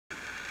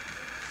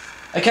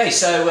Okay,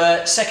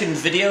 so second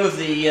video of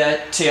the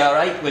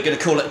TR8. We're going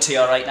to call it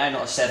TR8 now,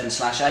 not a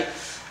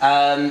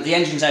 7/8. The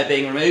engine's now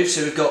being removed,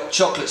 so we've got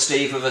Chocolate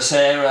Steve with us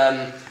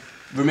here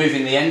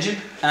removing the engine,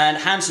 and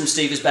Handsome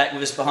Steve is back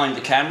with us behind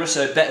the camera,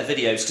 so better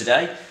videos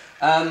today.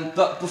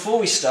 But before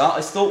we start,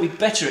 I thought we'd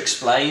better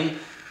explain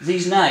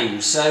these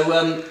names.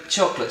 So,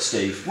 Chocolate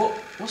Steve,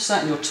 what's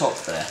that in your top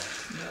there?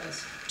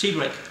 Tea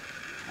break.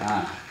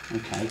 Ah,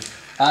 okay.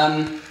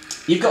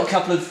 You've got a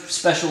couple of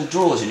special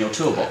drawers in your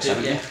toolbox,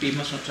 haven't you? Yeah, you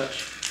must not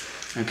touch.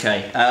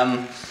 Okay,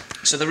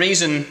 so the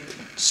reason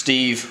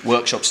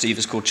Workshop Steve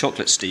is called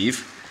Chocolate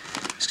Steve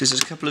is because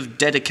there's a couple of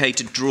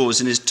dedicated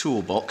drawers in his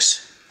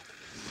toolbox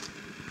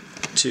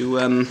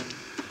to,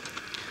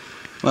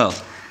 well,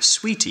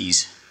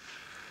 sweeties.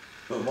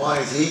 But why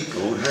is he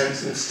called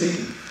Handsome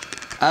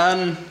Steve?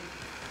 I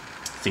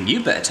think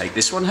you better take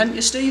this one, hadn't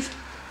you, Steve?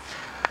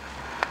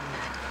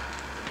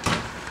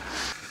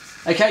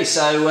 Okay,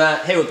 so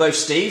here are both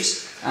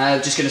Steve's.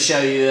 Just going to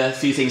show you a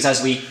few things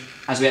as we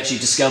actually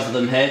discover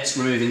them here,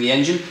 removing the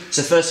engine.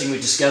 So first thing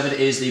we've discovered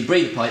is the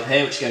breather pipe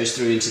here, which goes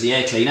through into the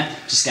air cleaner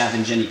to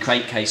scavenge any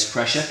crankcase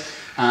pressure.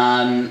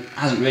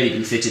 Hasn't really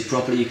been fitted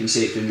properly. You can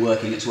see it's been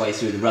working its way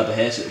through the rubber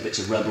here, so little bits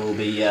of rubber will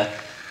be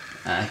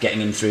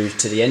getting in through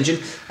to the engine.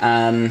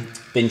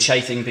 Been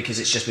chafing because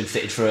it's just been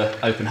fitted for an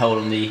open hole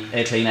in the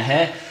air cleaner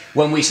here.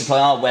 When we supply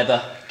our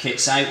Weber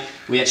kits out,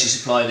 we actually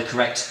supply the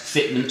correct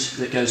fitment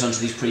that goes onto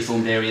these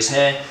preformed areas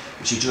here,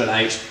 which you drill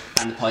out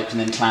and the pipe can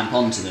then clamp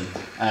onto them.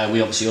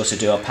 We obviously also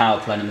do our power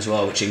plenum as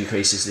well, which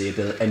increases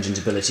the engine's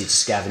ability to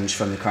scavenge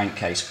from the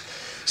crankcase.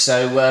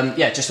 So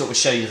yeah, just thought we'd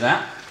show you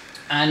that.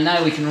 And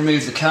now we can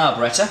remove the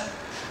carburettor.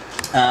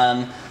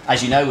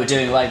 As you know, we're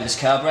doing away with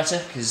this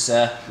carburettor because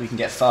we can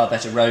get far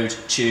better road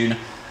tune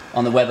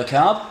on the Weber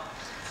carb.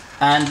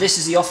 And this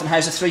is the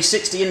Offenhauser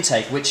 360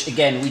 intake, which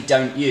again we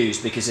don't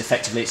use because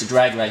effectively it's a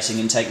drag racing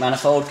intake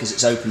manifold because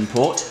it's open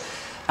port.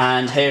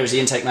 And here is the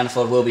intake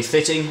manifold we'll be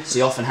fitting. It's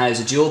the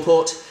Offenhauser dual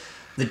port.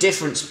 The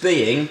difference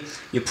being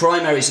your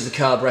primaries of the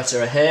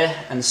carburettor are here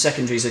and the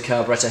secondaries of the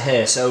carburettor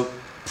here. So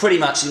pretty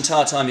much the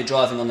entire time you're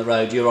driving on the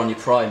road you're on your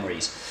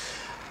primaries.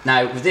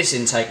 Now with this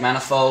intake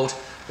manifold,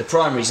 the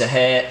primaries are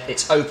here,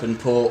 it's open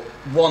port,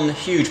 one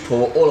huge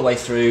port all the way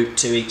through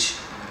to each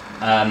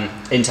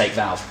intake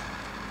valve.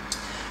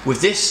 With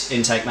this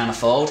intake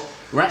manifold,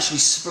 we're actually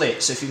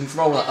split, so if you can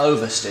roll that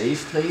over,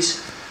 Steve,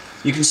 please.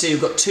 You can see we've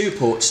got two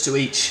ports to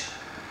each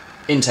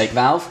intake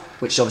valve,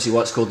 which is obviously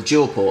why it's called the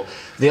dual port.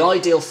 The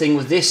ideal thing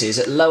with this is,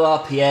 at low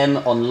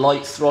RPM, on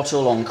light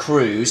throttle, on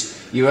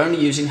cruise, you're only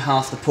using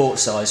half the port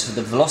size, so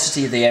the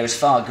velocity of the air is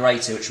far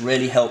greater, which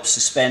really helps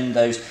suspend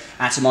those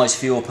atomised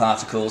fuel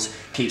particles,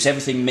 keeps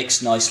everything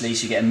mixed nicely,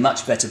 so you get a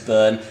much better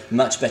burn,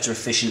 much better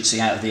efficiency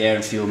out of the air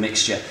and fuel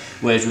mixture.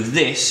 Whereas with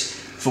this,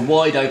 for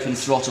wide open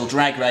throttle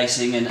drag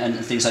racing and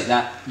things like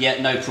that,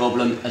 yeah, no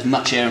problem, as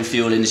much air and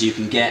fuel in as you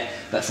can get,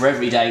 but for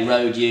everyday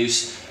road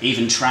use,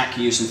 even track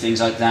use and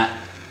things like that,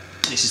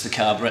 this is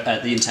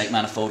the intake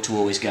manifold to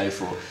always go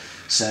for.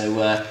 So,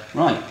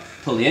 right,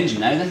 pull the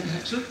engine now then.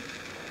 Excellent.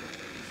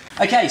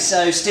 Okay,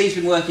 so Steve's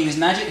been working his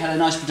magic, had a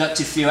nice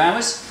productive few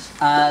hours.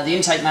 The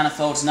intake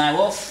manifold's now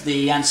off,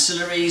 the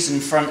ancillaries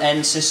and front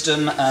end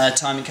system,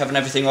 timing cover and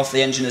everything off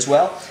the engine as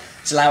well.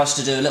 To allow us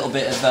to do a little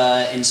bit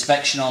of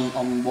inspection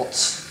on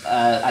what's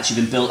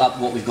actually been built up,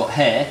 what we've got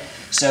here.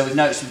 So we've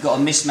noticed we've got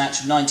a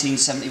mismatch of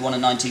 1971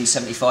 and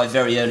 1975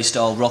 very early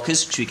style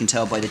rockers, which we can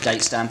tell by the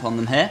date stamp on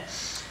them here.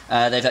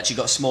 They've actually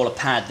got a smaller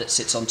pad that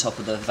sits on top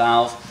of the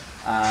valve,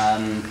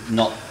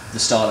 not the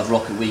style of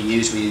rocker we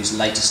use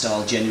later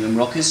style genuine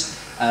rockers.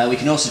 We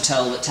can also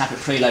tell that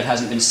tappet preload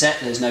hasn't been set,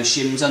 there's no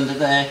shims under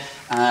there.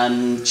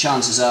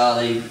 Chances are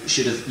they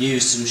should have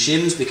used some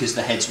shims because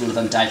the heads will have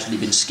undoubtedly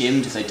been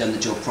skimmed if they'd done the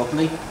job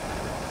properly.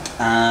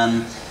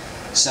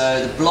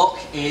 So the block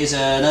is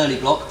an early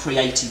block,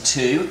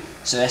 pre-82,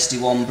 so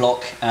SD1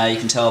 block. You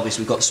can tell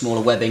obviously we've got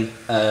smaller webbing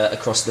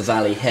across the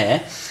valley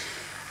here.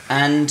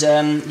 And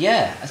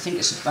yeah, I think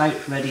it's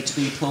about ready to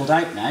be pulled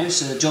out now,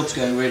 so the job's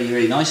going really,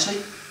 really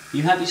nicely.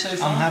 You happy so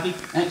far? I'm happy.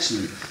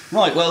 Excellent.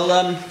 Right,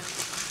 well,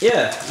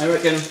 yeah, I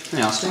reckon.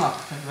 Now, Steve. Oh,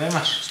 thank you very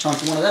much. It's time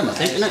for one of them, I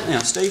think, isn't it? Now,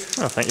 Steve.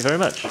 Oh, thank you very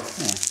much. Yeah.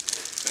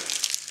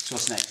 So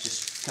what's next?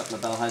 Just a couple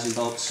of bell housing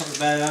bolts. A couple of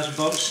bell housing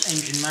bolts,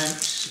 engine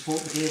mounts,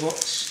 support the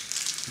gearbox.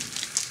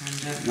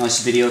 And, nice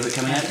video of it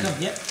coming out.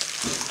 Yep.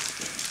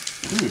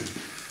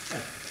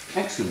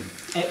 Excellent.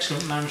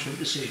 Excellent management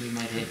decision you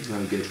made here.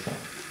 Very good.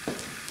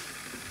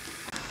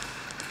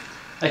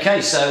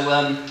 Okay, so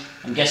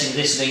I'm guessing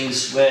this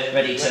thing's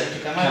ready to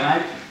come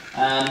out.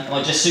 Am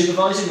I just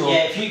supervising? Or?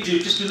 Yeah, if you do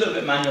just a little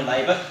bit of manual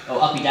labour. Oh,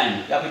 up and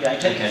down. Up and down.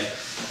 Take Okay.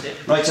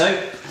 it. Righto.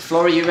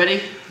 Flora, you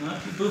ready? Right,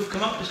 if you both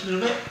come up just a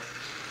little bit.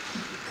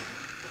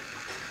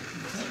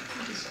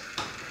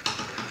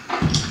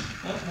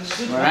 Oh, that's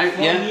good. We're out,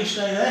 Why yeah. don't you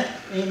stay there?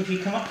 Ian, if you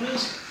come up,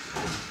 please.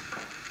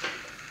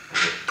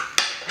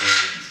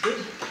 That's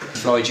good.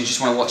 Floyd, you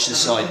just want to watch the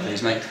side,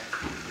 please, mate.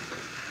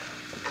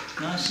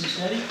 Nice and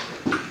steady.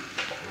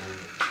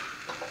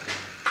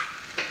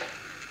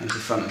 There's the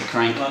front of the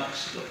crank. Right,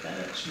 stop there.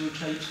 Let's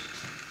rotate.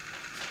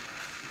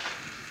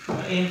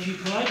 in a few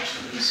pipes,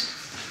 please.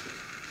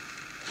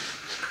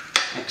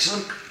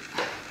 Excellent.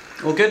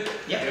 All good?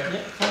 Yep,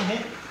 fine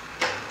here.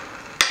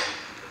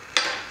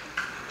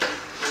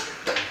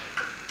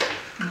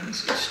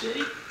 Nice and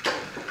steady.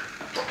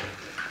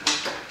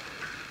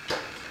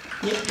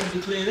 Yep, got to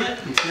clear that.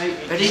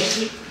 Okay,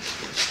 ready?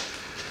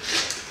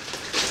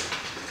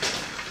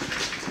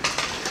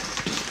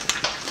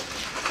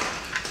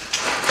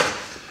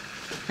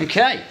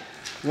 Okay,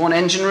 one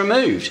engine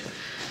removed.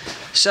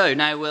 So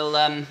now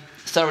we'll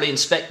thoroughly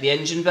inspect the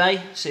engine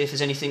bay, see if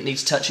there's anything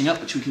needs touching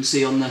up, which we can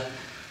see on the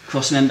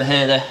cross member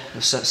here, the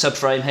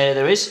subframe here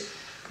there is.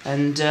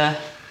 And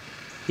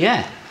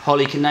yeah,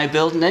 Holly can now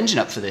build an engine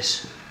up for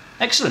this.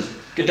 Excellent,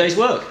 good day's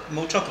work.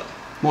 More chocolate.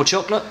 More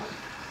chocolate?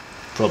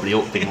 Probably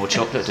ought to be more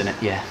chocolate, doesn't it?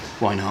 Yeah,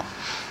 why not?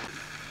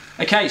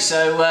 Okay,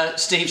 so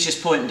Steve's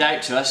just pointed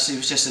out to us, he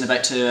was just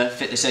about to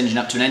fit this engine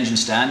up to an engine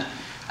stand,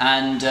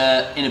 and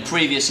in a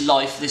previous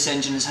life this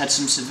engine has had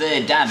some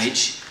severe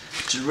damage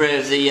to the rear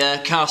of the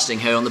casting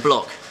here on the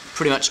block,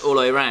 pretty much all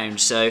the way around.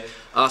 So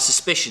our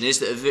suspicion is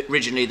that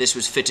originally this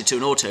was fitted to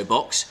an auto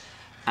box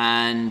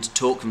and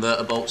torque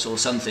converter bolts or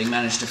something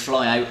managed to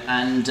fly out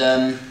and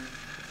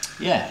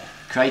yeah,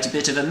 create a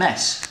bit of a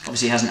mess.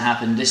 Obviously it hasn't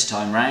happened this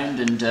time round,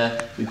 and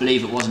we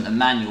believe it wasn't a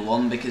manual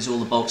one because all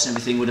the bolts and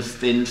everything would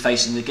have been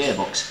facing the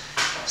gearbox.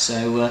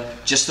 So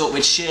just thought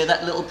we'd share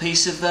that little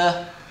piece of,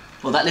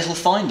 well, that little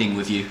finding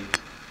with you.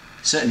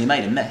 Certainly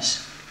made a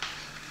mess.